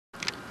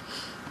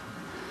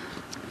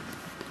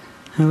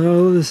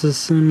Hello, this is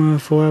Cinema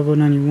Forever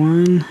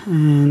 91,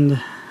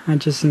 and I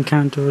just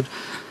encountered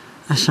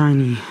a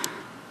shiny.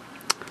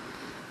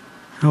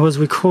 I was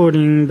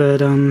recording,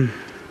 but I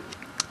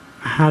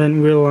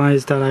hadn't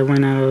realized that I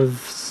went out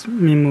of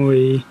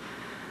memory,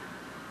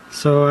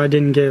 so I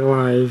didn't get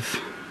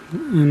live,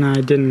 and I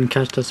didn't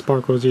catch the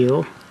Sparkle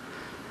Zero.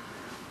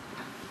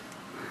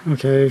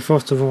 Okay,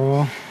 first of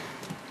all,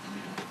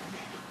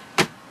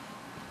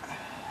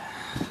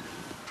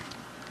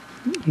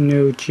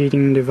 no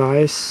cheating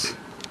device.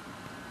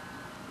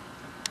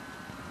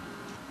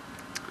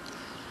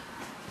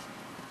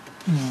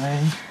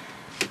 Anyway,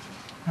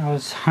 I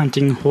was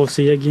hunting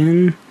Horsea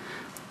again,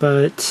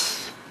 but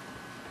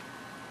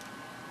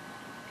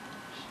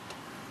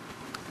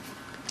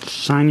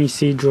shiny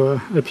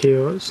Seadra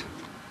appears.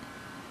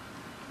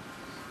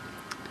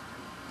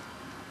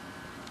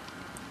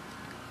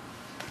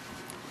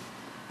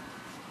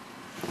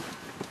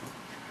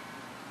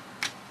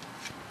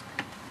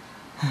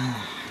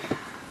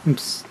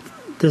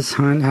 This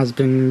hunt has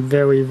been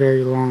very,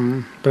 very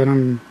long, but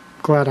I'm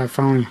glad I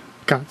finally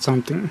got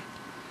something.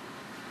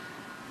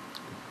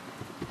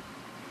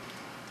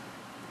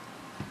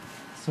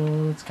 So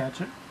let's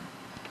catch it.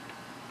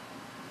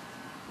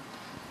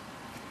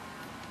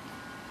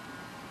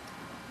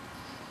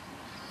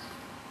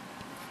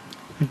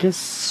 I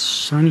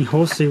guess shiny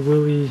Horsea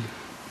really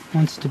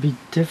wants to be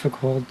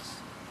difficult.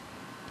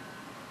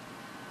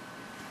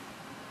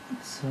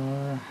 So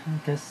I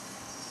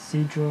guess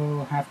Seadra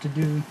will have to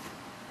do.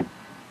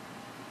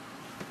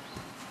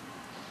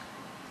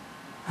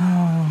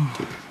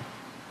 Oh,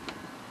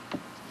 I'm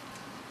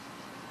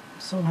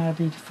so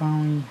happy to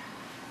finally.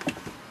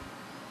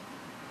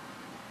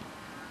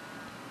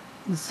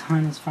 This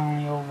hunt is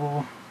finally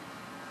over.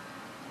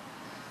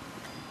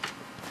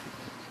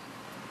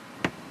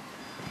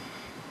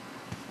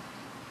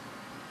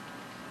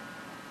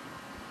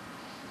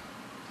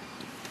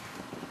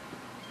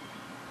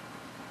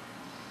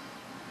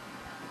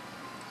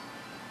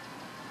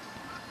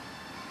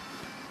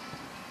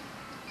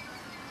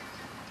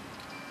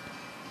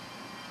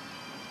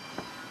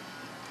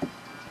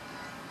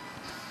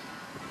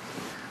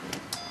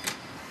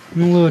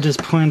 I'm a little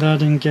disappointed I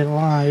didn't get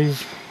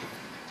live.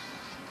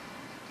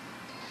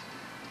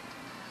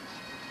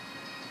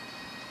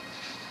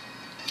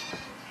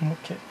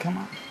 Okay, come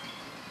on.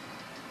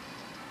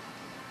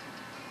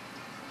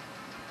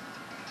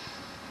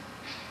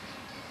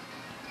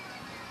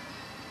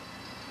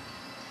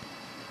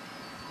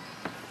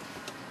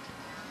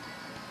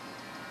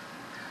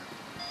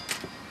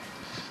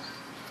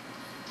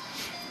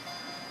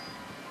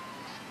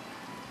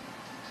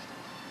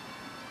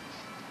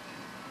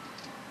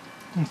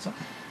 Awesome.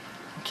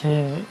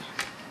 Okay.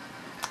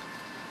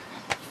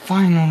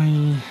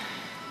 Finally.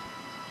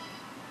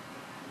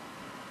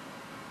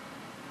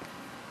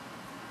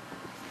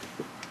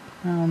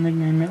 I'll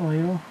nickname it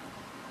later.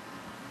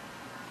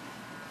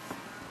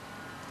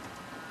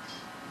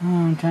 Oh,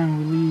 I'm kind of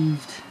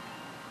relieved.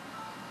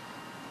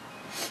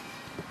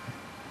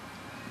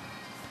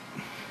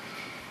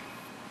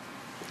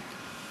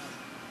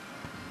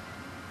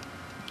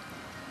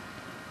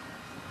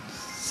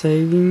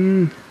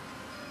 Saving.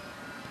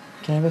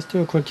 Okay, let's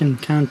do a quick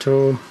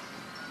encounter.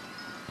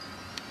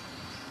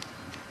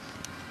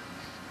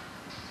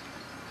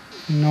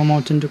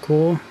 Normal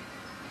Tentacruel.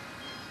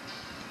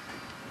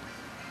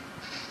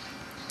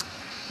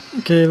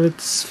 Okay,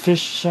 let's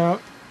fish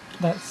out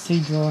that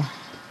Seadra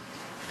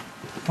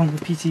from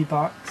the PC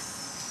box.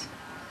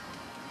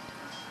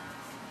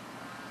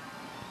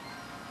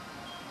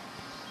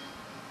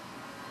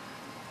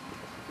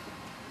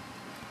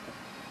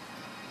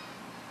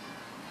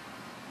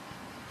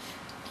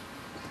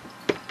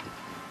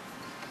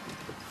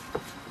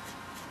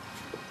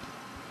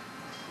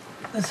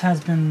 This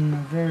has been a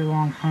very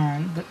long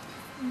hunt, but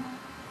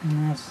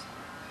yes.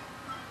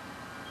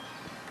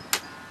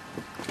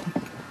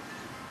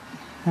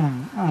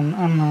 I'm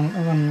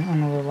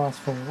a little lost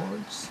for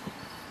words,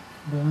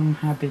 but I'm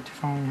happy to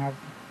finally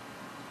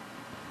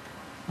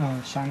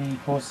have shiny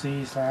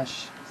Horsea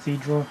 /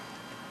 Seadra.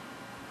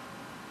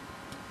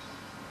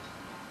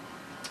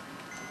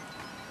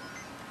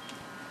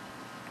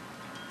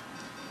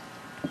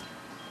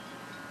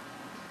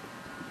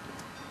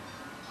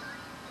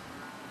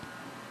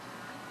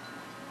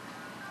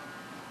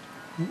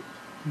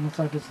 Looks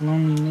like it's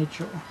lonely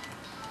nature.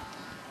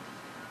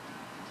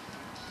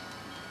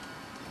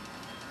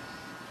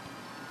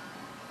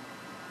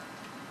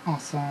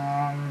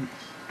 Awesome.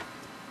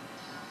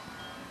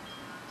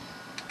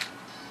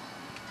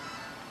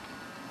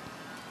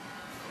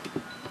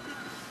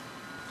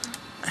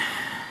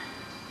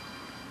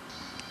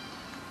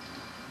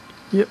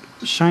 Yep,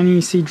 shiny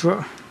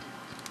Seadra.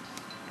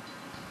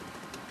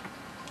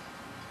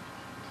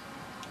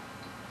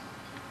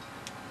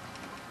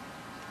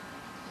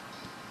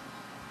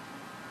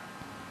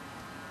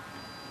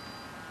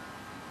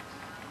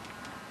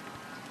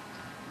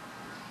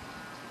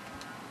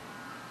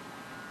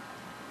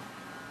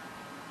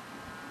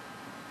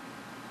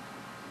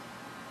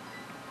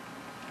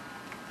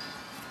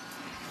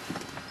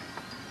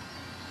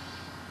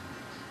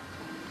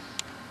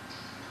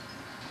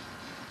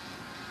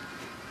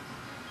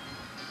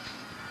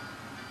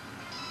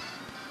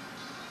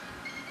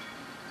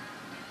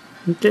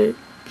 Okay,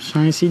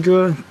 Shiny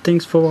Seadra,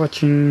 thanks for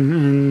watching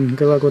and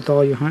good luck with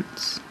all your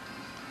hunts.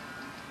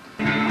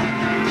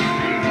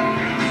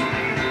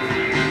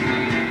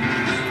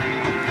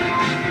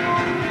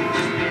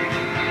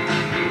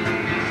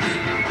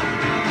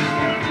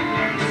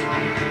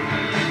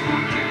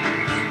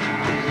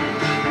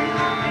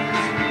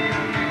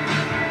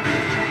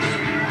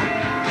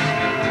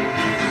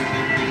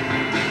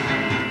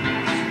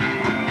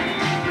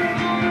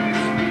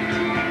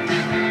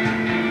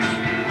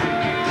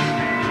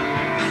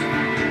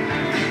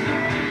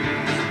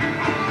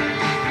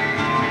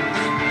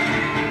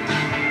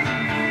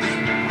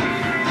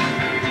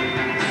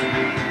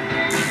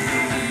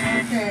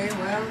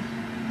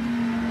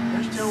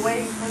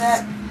 Waiting for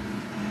that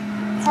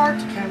part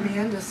to come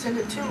in to send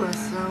it to us,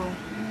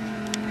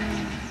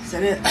 so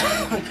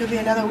it could be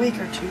another week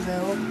or two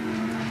though.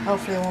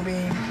 Hopefully it won't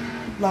be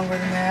longer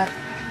than that.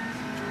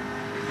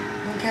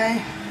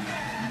 Okay?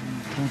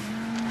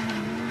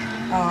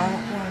 Oh, I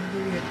don't want to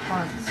give you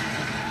parts.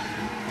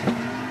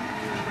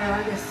 Well,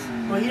 I guess,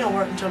 well, you don't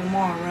work until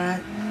tomorrow,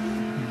 right?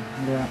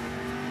 Yeah.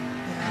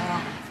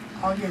 Yeah,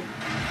 I'll get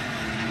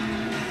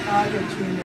to you.